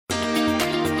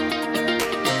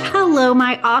Hello,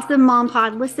 my awesome Mom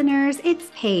Pod listeners.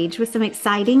 It's Paige with some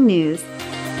exciting news.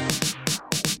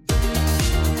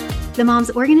 The Moms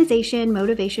Organization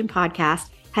Motivation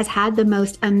Podcast has had the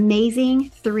most amazing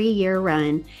 3-year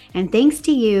run. And thanks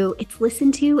to you, it's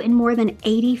listened to in more than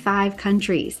 85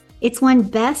 countries. It's won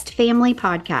Best Family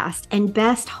Podcast and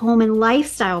Best Home and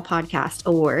Lifestyle Podcast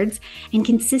awards and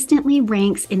consistently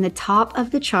ranks in the top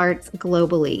of the charts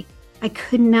globally. I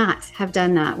could not have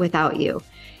done that without you.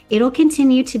 It'll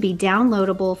continue to be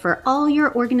downloadable for all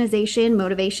your organization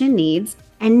motivation needs.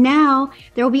 And now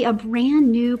there will be a brand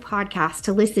new podcast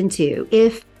to listen to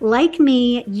if, like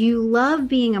me, you love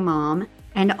being a mom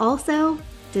and also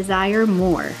desire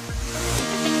more.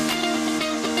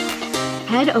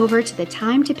 Head over to the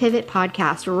Time to Pivot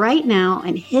podcast right now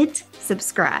and hit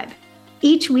subscribe.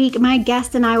 Each week, my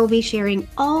guest and I will be sharing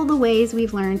all the ways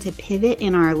we've learned to pivot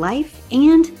in our life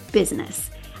and business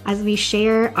as we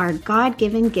share our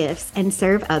God-given gifts and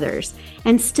serve others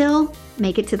and still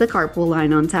make it to the carpool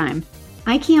line on time.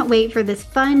 I can't wait for this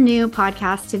fun new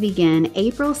podcast to begin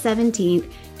April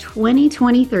 17th,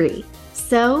 2023.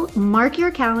 So mark your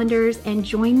calendars and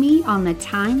join me on the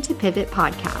Time to Pivot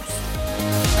podcast.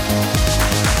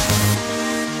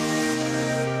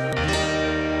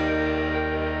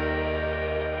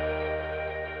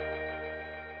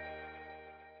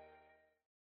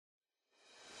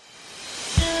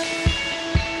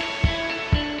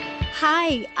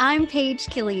 Hi, I'm Paige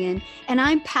Killian, and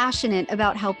I'm passionate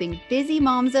about helping busy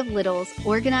moms of littles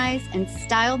organize and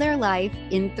style their life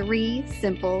in 3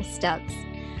 simple steps.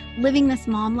 Living this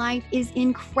mom life is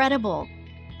incredible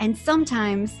and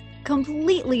sometimes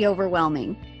completely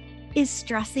overwhelming. Is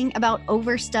stressing about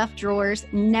overstuffed drawers,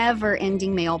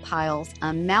 never-ending mail piles,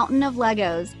 a mountain of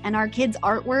Legos, and our kids'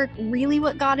 artwork really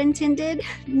what God intended?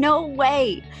 No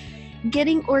way!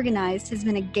 Getting organized has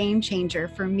been a game changer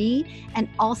for me and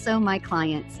also my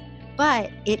clients, but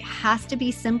it has to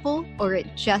be simple or it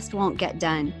just won't get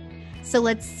done. So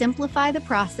let's simplify the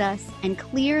process and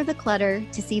clear the clutter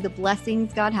to see the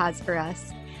blessings God has for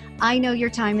us. I know your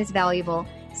time is valuable,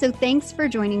 so thanks for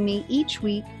joining me each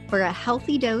week for a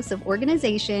healthy dose of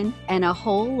organization and a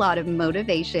whole lot of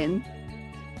motivation.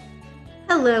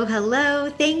 Hello.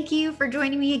 Thank you for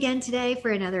joining me again today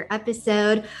for another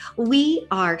episode. We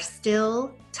are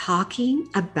still talking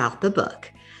about the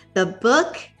book. The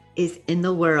book is in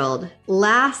the world.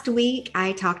 Last week,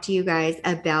 I talked to you guys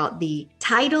about the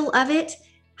title of it,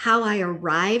 how I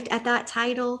arrived at that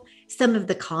title, some of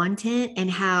the content, and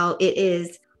how it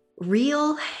is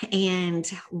real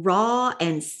and raw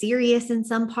and serious in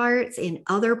some parts. In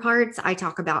other parts, I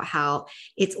talk about how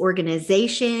it's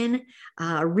organization,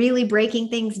 really breaking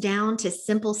things down to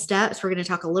simple steps. We're going to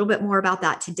talk a little bit more about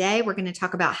that today. We're going to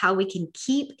talk about how we can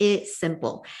keep it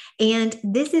simple. And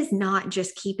this is not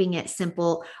just keeping it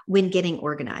simple when getting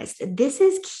organized. This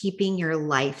is keeping your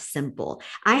life simple.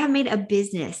 I have made a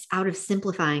business out of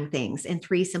simplifying things in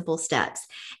 3 simple steps.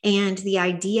 And the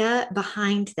idea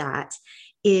behind that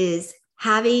is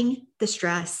having the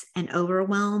stress and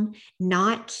overwhelm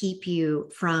not keep you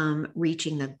from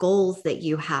reaching the goals that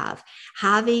you have,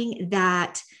 having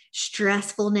that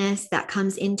stressfulness that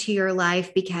comes into your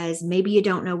life because maybe you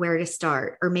don't know where to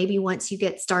start, or maybe once you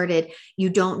get started, you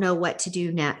don't know what to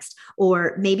do next,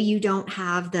 or maybe you don't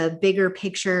have the bigger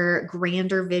picture,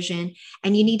 grander vision,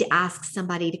 and you need to ask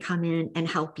somebody to come in and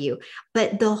help you.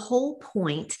 But the whole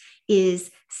point is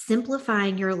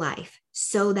simplifying your life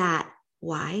so that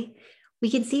why?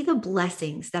 We can see the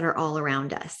blessings that are all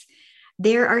around us.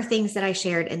 There are things that I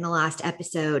shared in the last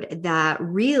episode that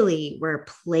really were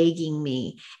plaguing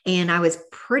me. And I was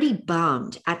pretty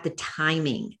bummed at the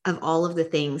timing of all of the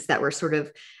things that were sort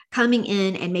of coming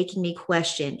in and making me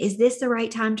question, is this the right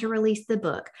time to release the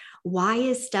book? Why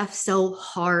is stuff so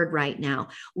hard right now?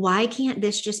 Why can't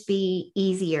this just be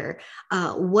easier?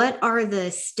 What are the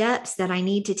steps that I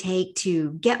need to take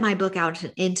to get my book out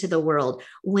into the world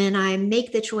when I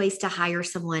make the choice to hire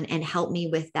someone and help me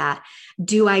with that?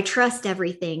 Do I trust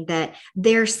everything that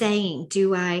they're saying?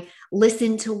 Do I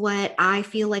listen to what I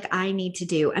feel like I need to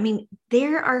do? I mean,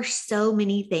 there are so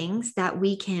many things that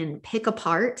we can pick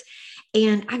apart.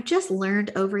 And I've just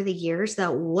learned over the years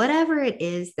that whatever it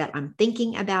is that I'm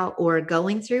thinking about or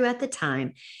going through at the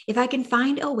time, if I can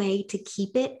find a way to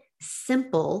keep it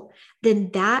simple, then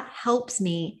that helps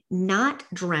me not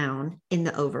drown in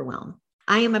the overwhelm.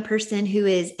 I am a person who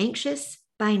is anxious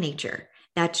by nature.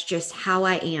 That's just how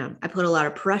I am. I put a lot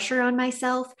of pressure on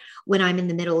myself. When I'm in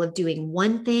the middle of doing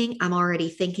one thing, I'm already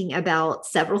thinking about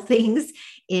several things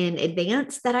in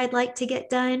advance that I'd like to get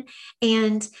done.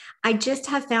 And I just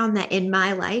have found that in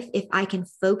my life, if I can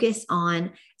focus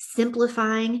on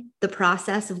simplifying the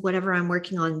process of whatever I'm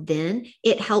working on, then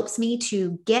it helps me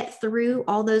to get through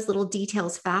all those little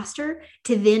details faster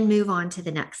to then move on to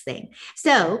the next thing.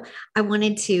 So I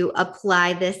wanted to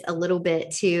apply this a little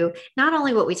bit to not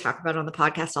only what we talk about on the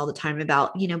podcast all the time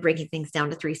about, breaking things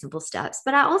down to 3 simple steps,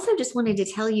 but I also just wanted to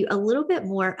tell you a little bit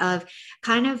more of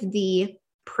kind of the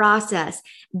process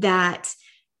that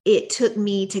it took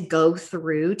me to go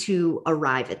through to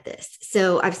arrive at this.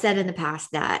 So I've said in the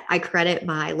past that I credit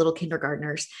my little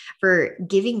kindergartners for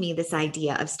giving me this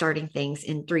idea of starting things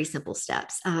in 3 simple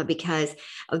steps, because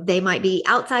they might be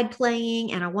outside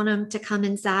playing and I want them to come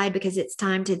inside because it's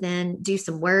time to then do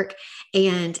some work.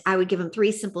 And I would give them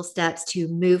 3 simple steps to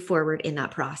move forward in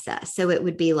that process. So it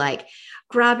would be like,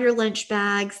 grab your lunch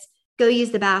bags, go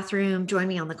use the bathroom, join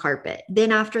me on the carpet.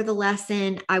 Then after the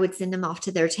lesson, I would send them off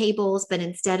to their tables. But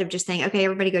instead of just saying, okay,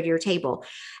 everybody go to your table,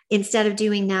 instead of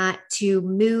doing that to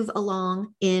move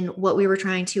along in what we were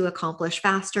trying to accomplish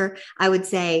faster, I would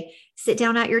say, sit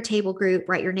down at your table group,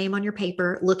 write your name on your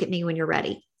paper, look at me when you're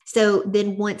ready. So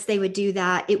then once they would do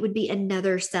that, it would be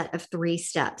another set of 3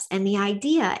 steps. And the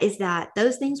idea is that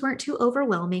those things weren't too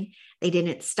overwhelming. They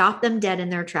didn't stop them dead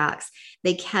in their tracks.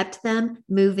 They kept them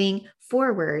moving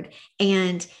forward.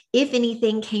 And if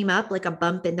anything came up like a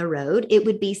bump in the road, it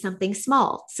would be something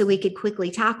small. So we could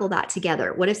quickly tackle that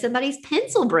together. What if somebody's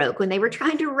pencil broke when they were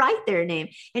trying to write their name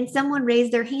and someone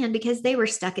raised their hand because they were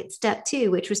stuck at step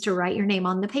 2, which was to write your name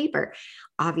on the paper?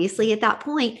 Obviously, at that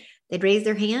point, they'd raise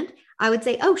their hand. I would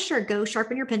say, oh, sure, go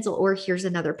sharpen your pencil, or here's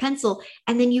another pencil.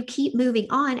 And then you keep moving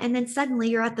on. And then suddenly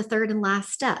you're at the 3rd and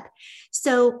last step.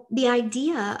 So the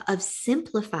idea of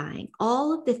simplifying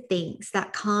all of the things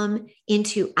that come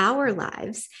into our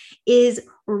lives is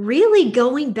really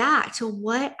going back to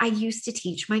what I used to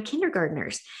teach my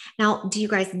kindergartners. Now, do you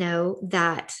guys know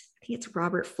that I think it's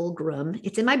Robert Fulghum?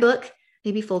 It's in my book.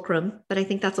 Maybe Fulcrum, but I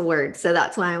think that's a word. So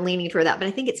that's why I'm leaning toward that. But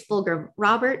I think it's Fulcrum.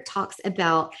 Robert talks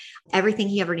about everything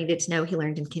he ever needed to know he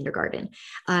learned in kindergarten.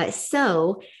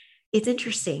 So it's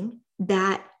interesting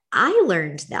that I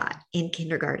learned that in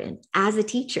kindergarten as a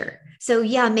teacher. So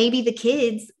yeah, maybe the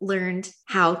kids learned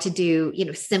how to do,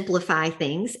 simplify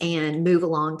things and move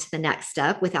along to the next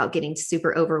step without getting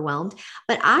super overwhelmed.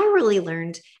 But I really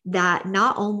learned that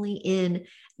not only in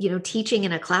teaching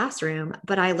in a classroom,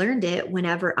 but I learned it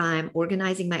whenever I'm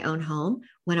organizing my own home,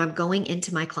 when I'm going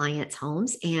into my clients'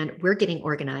 homes and we're getting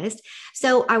organized.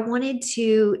 So I wanted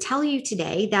to tell you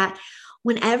today that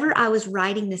whenever I was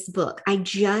writing this book, I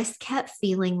just kept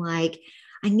feeling like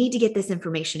I need to get this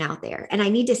information out there and I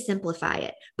need to simplify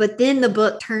it. But then the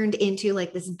book turned into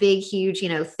like this big, huge,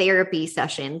 therapy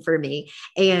session for me.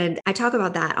 And I talk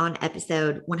about that on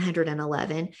episode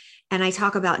 111. And I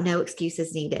talk about no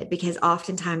excuses needed, because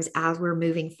oftentimes as we're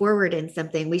moving forward in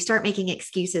something, we start making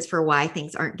excuses for why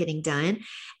things aren't getting done.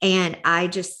 And I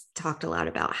just talked a lot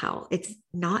about how it's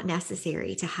not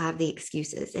necessary to have the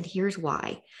excuses. And here's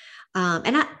why.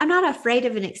 And I'm not afraid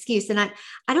of an excuse. And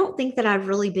I don't think that I've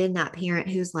really been that parent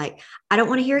who's like, I don't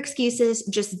want to hear excuses,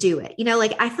 just do it.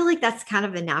 I feel like that's kind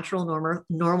of a natural,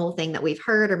 normal thing that we've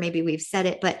heard, or maybe we've said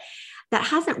it, but that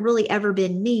hasn't really ever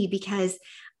been me, because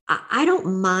I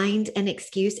don't mind an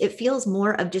excuse. It feels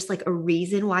more of just like a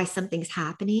reason why something's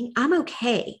happening. I'm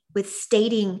okay with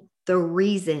stating the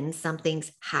reason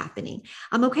something's happening.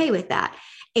 I'm okay with that.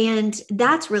 And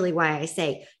that's really why I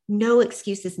say no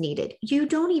excuses needed. You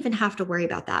don't even have to worry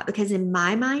about that, because in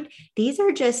my mind, these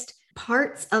are just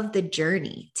parts of the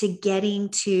journey to getting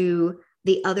to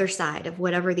the other side of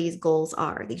whatever these goals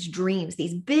are, these dreams,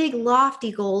 these big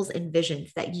lofty goals and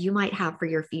visions that you might have for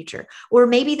your future. Or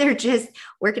maybe they're just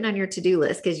working on your to-do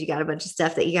list because you got a bunch of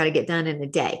stuff that you got to get done in a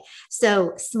day.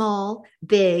 So small,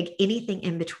 big, anything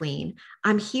in between.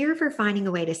 I'm here for finding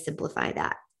a way to simplify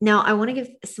that. Now, I want to give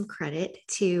some credit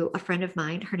to a friend of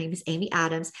mine. Her name is Amy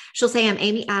Adams. She'll say I'm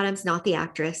Amy Adams, not the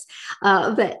actress.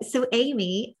 But so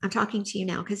Amy, I'm talking to you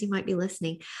now because you might be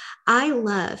listening. I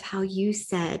love how you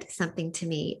said something to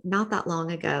me not that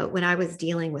long ago when I was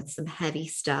dealing with some heavy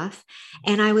stuff.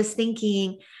 And I was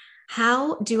thinking,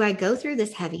 how do I go through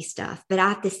this heavy stuff, but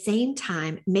at the same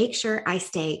time, make sure I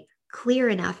stay clear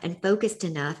enough and focused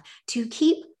enough to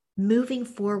keep moving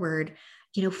forward,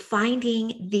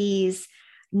 finding these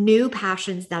new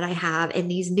passions that I have and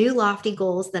these new lofty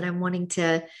goals that I'm wanting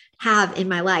to have in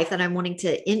my life, that I'm wanting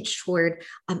to inch toward,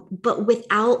 but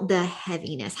without the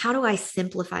heaviness. How do I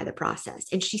simplify the process?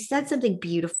 And she said something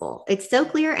beautiful. It's so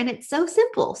clear and it's so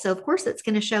simple. So of course it's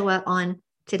going to show up on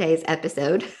today's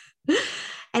episode.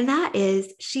 And that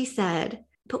is, she said,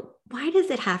 but why does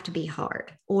it have to be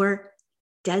hard? Or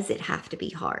does it have to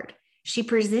be hard? she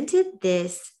presented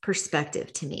this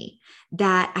perspective to me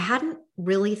that I hadn't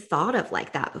really thought of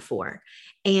like that before.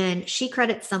 And she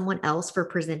credits someone else for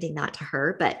presenting that to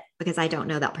her. But because I don't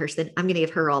know that person, I'm going to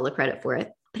give her all the credit for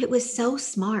it. But it was so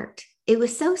smart. It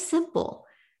was so simple.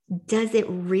 Does it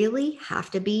really have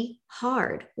to be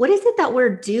hard? What is it that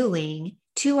we're doing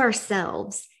to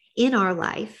ourselves in our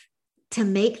life to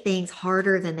make things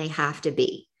harder than they have to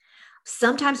be?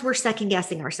 Sometimes we're second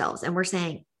guessing ourselves and we're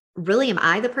saying, really, am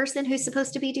I the person who's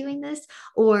supposed to be doing this?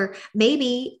 Or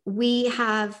maybe we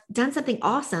have done something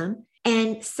awesome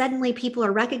and suddenly people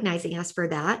are recognizing us for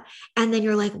that. And then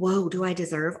you're like, whoa, do I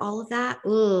deserve all of that?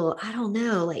 Oh, I don't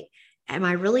know. Like, am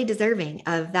I really deserving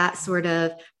of that sort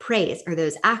of praise or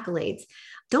those accolades?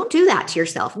 Don't do that to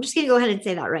yourself. I'm just going to go ahead and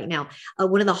say that right now.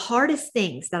 One of the hardest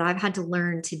things that I've had to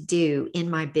learn to do in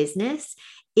my business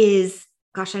is,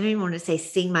 gosh, I don't even want to say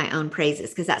sing my own praises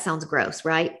because that sounds gross,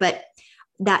 right? But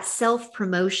that self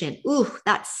promotion, ooh,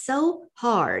 that's so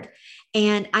hard.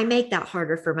 And I make that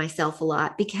harder for myself a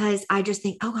lot because I just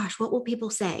think, oh gosh, what will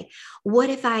people say? What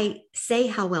if I say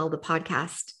how well the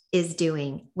podcast is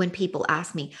doing when people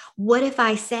ask me? What if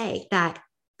I say that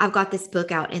I've got this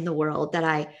book out in the world that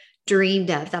I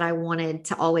dreamed of, that I wanted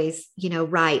to always,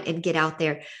 write and get out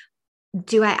there?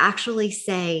 Do I actually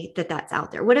say that that's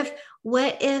out there? What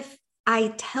if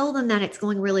I tell them that it's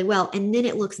going really well and then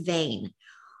it looks vain?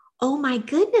 Oh my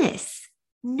goodness.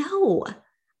 No,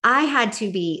 I had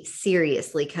to be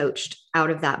seriously coached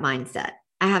out of that mindset.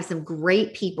 I have some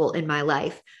great people in my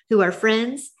life who are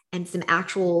friends and some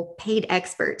actual paid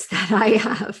experts that I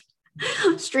have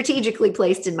strategically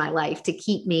placed in my life to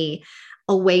keep me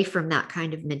away from that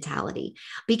kind of mentality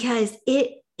because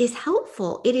it is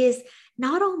helpful. It is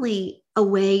not only a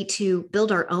way to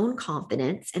build our own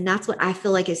confidence, and that's what I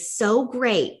feel like is so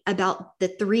great about the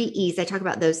 3 E's. I talk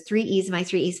about those 3 E's, my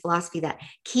 3 E's philosophy that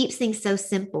keeps things so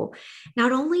simple.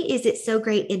 Not only is it so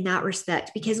great in that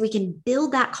respect, because we can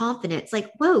build that confidence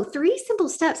like, whoa, 3 simple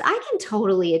steps. I can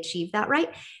totally achieve that,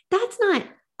 right? That's not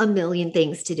a million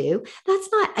things to do. That's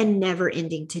not a never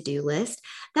ending to-do list.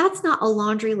 That's not a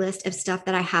laundry list of stuff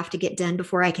that I have to get done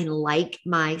before I can like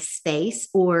my space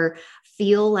or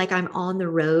feel like I'm on the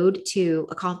road to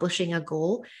accomplishing a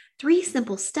goal. 3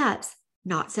 simple steps,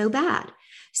 not so bad.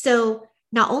 So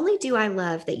not only do I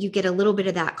love that you get a little bit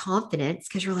of that confidence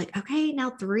because you're like, okay,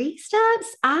 now 3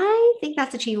 steps, I think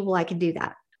that's achievable. I can do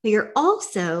that. But you're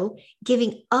also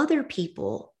giving other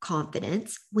people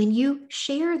confidence when you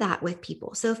share that with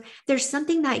people. So if there's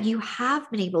something that you have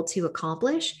been able to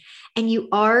accomplish and you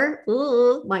are,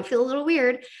 ooh, might feel a little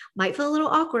weird, might feel a little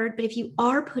awkward, but if you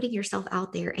are putting yourself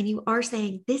out there and you are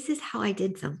saying, this is how I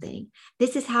did something,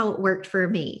 this is how it worked for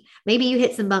me. Maybe you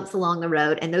hit some bumps along the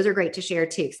road, and those are great to share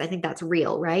too, because I think that's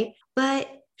real, right? But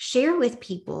share with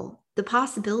people the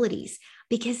possibilities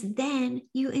because then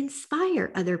you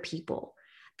inspire other people.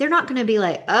 They're not going to be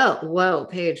like, oh, whoa,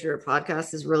 Paige, your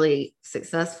podcast is really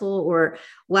successful. Or,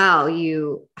 wow,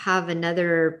 you have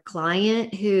another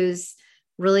client who's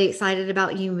really excited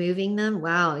about you moving them.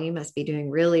 Wow, you must be doing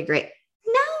really great.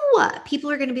 No, people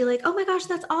are going to be like, oh my gosh,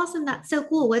 that's awesome. That's so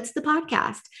cool. What's the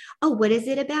podcast? Oh, what is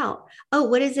it about? Oh,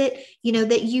 what is it,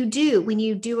 that you do when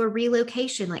you do a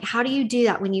relocation? Like, how do you do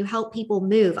that when you help people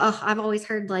move? Oh, I've always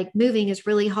heard like moving is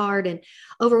really hard and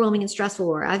overwhelming and stressful,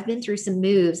 or I've been through some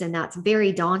moves and that's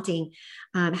very daunting.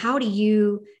 How do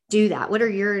you do that? What are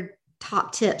your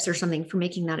top tips or something for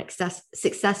making that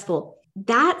successful?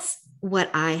 That's what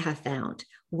I have found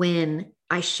when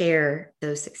I share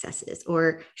those successes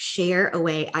or share a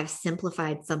way I've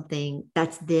simplified something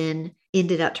that's then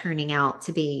ended up turning out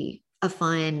to be a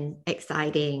fun,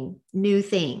 exciting new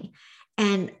thing.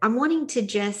 And I'm wanting to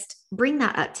just bring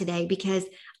that up today because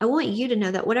I want you to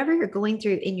know that whatever you're going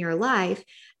through in your life,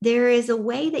 there is a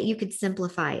way that you could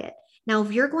simplify it. Now,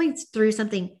 if you're going through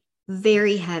something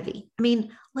very heavy, I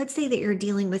mean, let's say that you're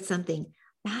dealing with something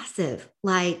massive,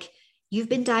 like you've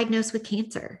been diagnosed with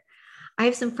cancer. I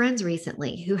have some friends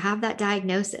recently who have that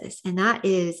diagnosis, and that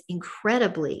is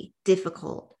incredibly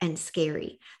difficult and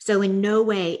scary. So, in no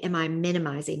way am I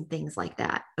minimizing things like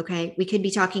that. Okay. We could be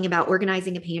talking about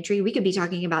organizing a pantry. We could be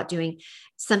talking about doing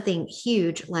something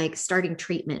huge like starting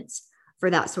treatments for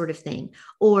that sort of thing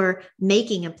or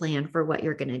making a plan for what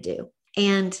you're going to do.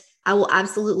 And I will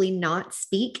absolutely not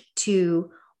speak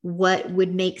to what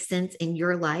would make sense in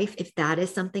your life if that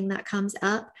is something that comes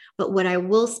up. But what I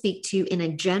will speak to in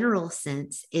a general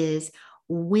sense is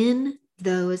when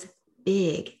those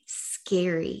big,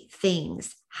 scary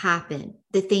things happen,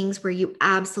 the things where you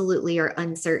absolutely are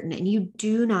uncertain and you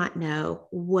do not know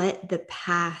what the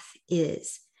path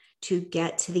is to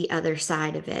get to the other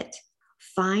side of it,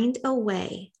 find a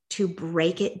way to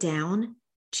break it down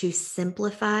to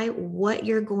simplify what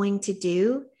you're going to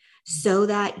do so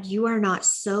that you are not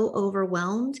so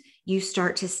overwhelmed, you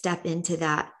start to step into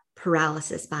that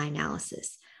paralysis by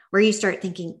analysis, where you start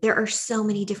thinking, there are so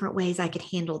many different ways I could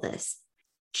handle this.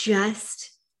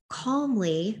 Just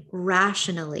calmly,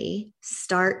 rationally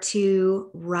start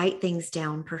to write things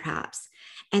down, perhaps,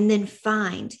 and then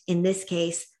find, in this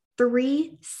case,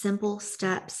 3 simple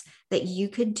steps that you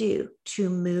could do to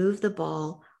move the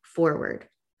ball forward.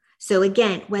 So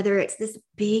again, whether it's this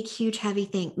big, huge, heavy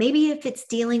thing, maybe if it's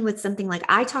dealing with something like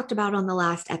I talked about on the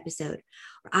last episode,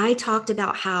 where I talked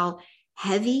about how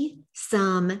heavy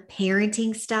some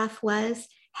parenting stuff was,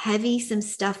 heavy some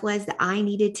stuff was that I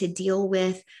needed to deal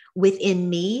with within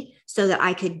me so that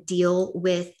I could deal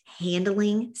with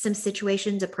handling some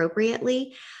situations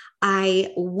appropriately.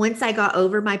 Once I got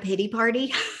over my pity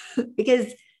party,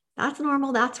 because that's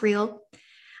normal, that's real,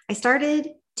 I started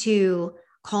to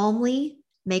calmly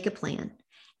make a plan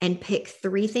and pick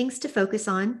 3 things to focus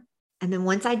on. And then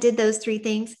once I did those 3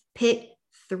 things, pick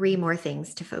 3 more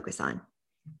things to focus on.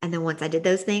 And then once I did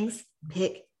those things,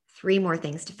 pick 3 more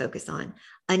things to focus on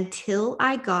until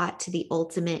I got to the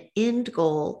ultimate end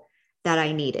goal that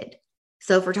I needed.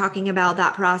 So if we're talking about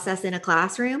that process in a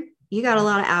classroom, you got a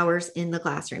lot of hours in the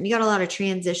classroom. You got a lot of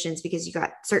transitions because you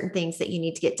got certain things that you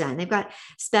need to get done. They've got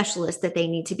specialists that they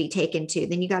need to be taken to.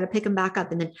 Then you got to pick them back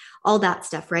up and then all that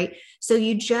stuff, right? So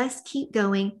you just keep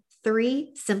going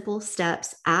 3 simple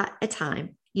steps at a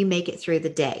time. You make it through the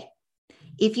day.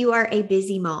 If you are a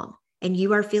busy mom and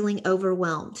you are feeling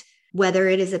overwhelmed, whether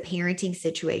it is a parenting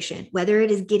situation, whether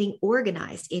it is getting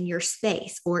organized in your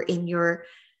space or in your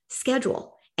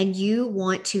schedule, and you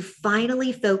want to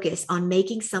finally focus on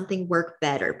making something work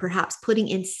better, perhaps putting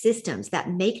in systems that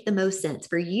make the most sense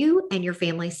for you and your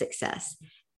family's success,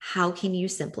 how can you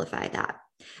simplify that?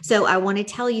 So I want to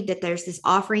tell you that there's this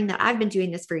offering that I've been doing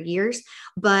this for years,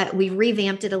 but we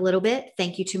revamped it a little bit.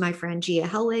 Thank you to my friend Gia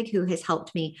Helwig, who has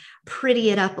helped me pretty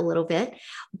it up a little bit.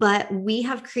 But we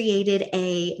have created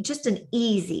just an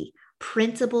easy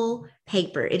printable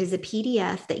paper. It is a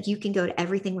PDF that you can go to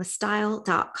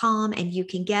everythingwithstyle.com and you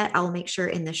can get. I'll make sure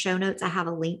in the show notes I have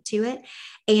a link to it.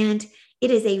 And it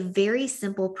is a very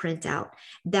simple printout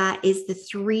that is the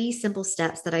 3 simple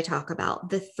steps that I talk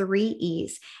about, the 3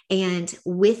 E's. And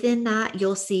within that,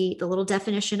 you'll see the little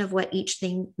definition of what each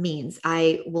thing means.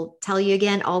 I will tell you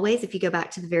again, always, if you go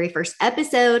back to the very first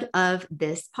episode of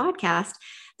this podcast,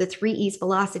 the 3 E's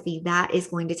philosophy, that is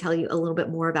going to tell you a little bit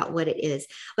more about what it is.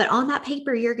 But on that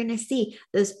paper, you're going to see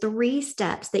those 3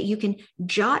 steps that you can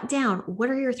jot down.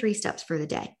 What are your 3 steps for the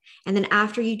day? And then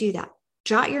after you do that,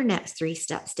 jot your next 3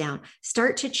 steps down.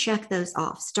 Start to check those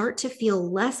off. Start to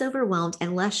feel less overwhelmed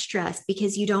and less stressed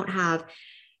because you don't have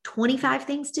 25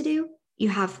 things to do. You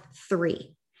have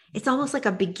 3. It's almost like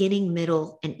a beginning,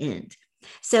 middle, and end.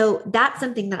 So that's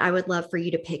something that I would love for you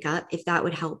to pick up if that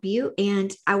would help you.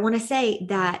 And I want to say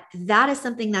that that is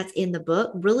something that's in the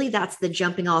book. Really, that's the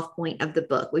jumping off point of the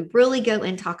book. We really go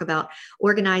and talk about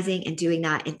organizing and doing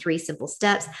that in 3 simple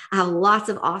steps. I have lots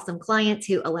of awesome clients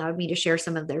who allowed me to share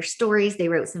some of their stories. They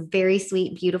wrote some very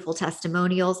sweet, beautiful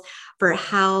testimonials for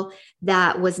how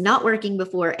that was not working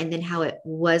before and then how it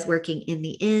was working in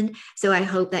the end. So I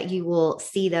hope that you will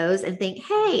see those and think,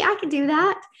 hey, I can do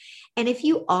that. And if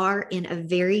you are in a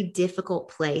very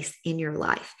difficult place in your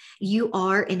life, you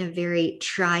are in a very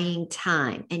trying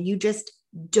time, and you just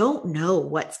don't know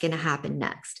what's going to happen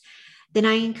next, then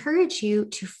I encourage you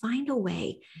to find a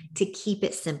way to keep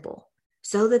it simple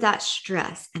so that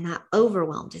stress and that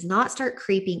overwhelm does not start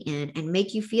creeping in and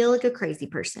make you feel like a crazy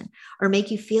person or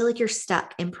make you feel like you're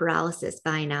stuck in paralysis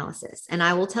by analysis. And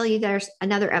I will tell you there's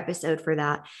another episode for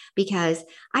that because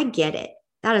I get it.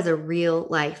 That is a real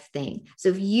life thing. So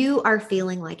if you are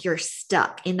feeling like you're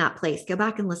stuck in that place, go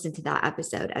back and listen to that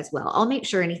episode as well. I'll make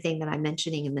sure anything that I'm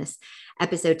mentioning in this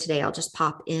episode today, I'll just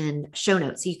pop in show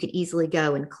notes so you could easily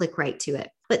go and click right to it.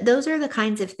 But those are the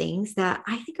kinds of things that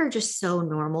I think are just so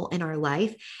normal in our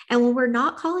life. And when we're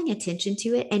not calling attention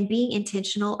to it and being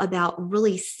intentional about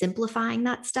really simplifying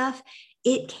that stuff,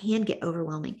 it can get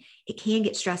overwhelming. It can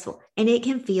get stressful and it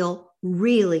can feel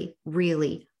really,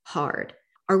 really hard.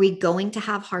 Are we going to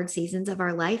have hard seasons of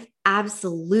our life?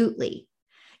 Absolutely.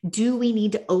 Do we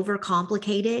need to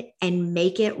overcomplicate it and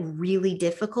make it really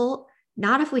difficult?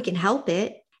 Not if we can help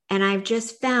it. And I've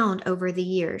just found over the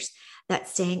years that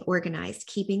staying organized,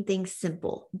 keeping things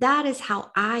simple, that is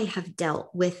how I have dealt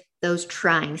with those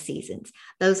trying seasons,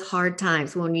 those hard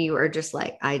times when you are just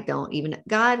like, I don't even,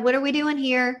 God, what are we doing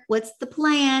here? What's the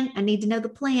plan? I need to know the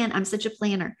plan. I'm such a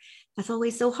planner. That's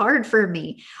always so hard for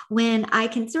me. When I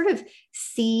can sort of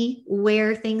see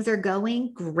where things are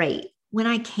going, great. When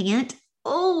I can't,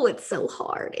 Oh, it's so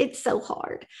hard. It's so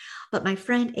hard. But my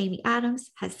friend Amy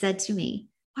Adams has said to me,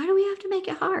 why do we have to make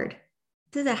it hard?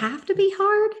 Does it have to be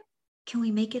hard? Can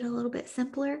we make it a little bit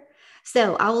simpler?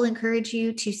 So I will encourage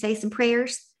you to say some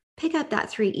prayers, pick up that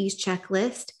 3 E's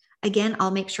checklist. Again, I'll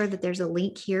make sure that there's a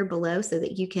link here below so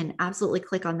that you can absolutely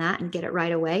click on that and get it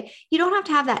right away. You don't have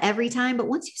to have that every time, but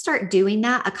once you start doing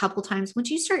that a couple times, once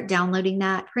you start downloading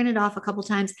that, print it off a couple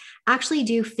times, actually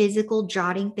do physical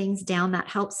jotting things down, that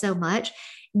helps so much.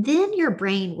 Then your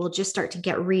brain will just start to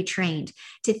get retrained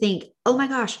to think, oh my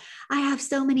gosh, I have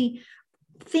so many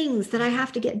things that I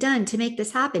have to get done to make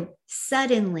this happen.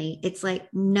 Suddenly it's like,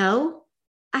 no,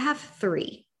 I have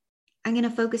 3. I'm going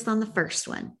to focus on the first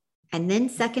one, and then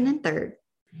second and third,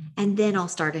 and then I'll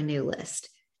start a new list.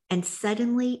 And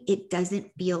suddenly it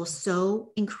doesn't feel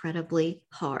so incredibly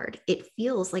hard. It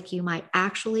feels like you might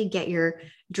actually get your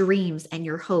dreams and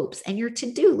your hopes and your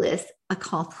to-do list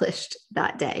accomplished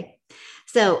that day.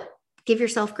 So give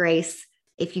yourself grace.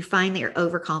 If you find that you're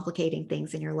overcomplicating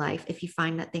things in your life, if you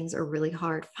find that things are really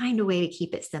hard, find a way to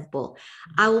keep it simple.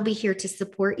 I will be here to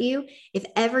support you. If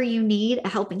ever you need a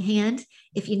helping hand,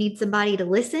 if you need somebody to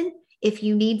listen, if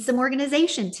you need some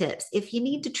organization tips, if you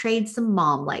need to trade some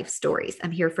mom life stories,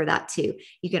 I'm here for that too.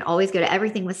 You can always go to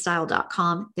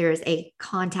everythingwithstyle.com. There is a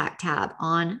contact tab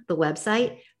on the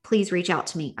website. Please reach out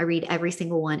to me. I read every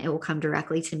single one. It will come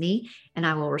directly to me and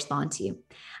I will respond to you.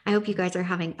 I hope you guys are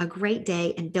having a great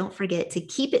day, and don't forget to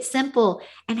keep it simple.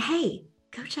 And hey,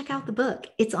 go check out the book.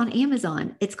 It's on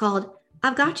Amazon. It's called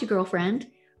I've Got You, Girlfriend: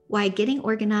 Why Getting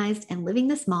Organized and Living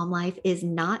This Mom Life is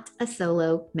Not a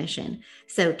Solo Mission.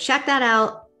 So check that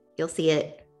out. You'll see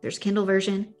it. There's a Kindle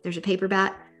version. There's a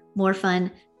paperback. More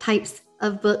fun types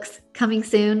of books coming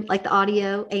soon, like the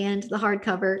audio and the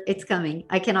hardcover. It's coming.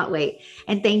 I cannot wait.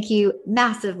 And thank you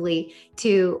massively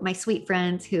to my sweet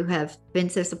friends who have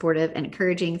been so supportive and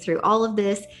encouraging through all of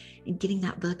this and getting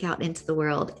that book out into the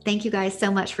world. Thank you guys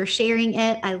so much for sharing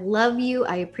it. I love you.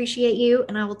 I appreciate you.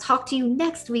 And I will talk to you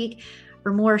next week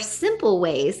for more simple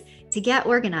ways to get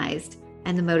organized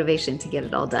and the motivation to get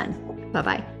it all done.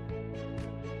 Bye-bye.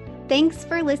 Thanks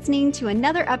for listening to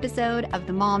another episode of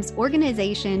the Mom's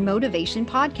Organization Motivation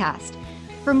Podcast.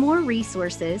 For more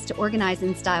resources to organize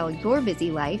and style your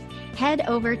busy life, head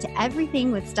over to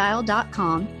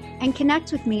everythingwithstyle.com and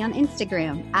connect with me on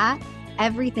Instagram at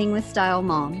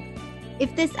everythingwithstylemom.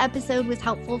 If this episode was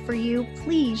helpful for you,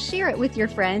 please share it with your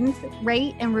friends,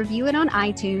 rate and review it on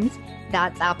iTunes,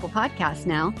 that's Apple Podcasts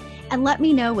now, and let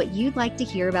me know what you'd like to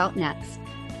hear about next.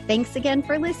 Thanks again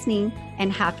for listening,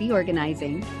 and happy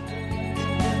organizing.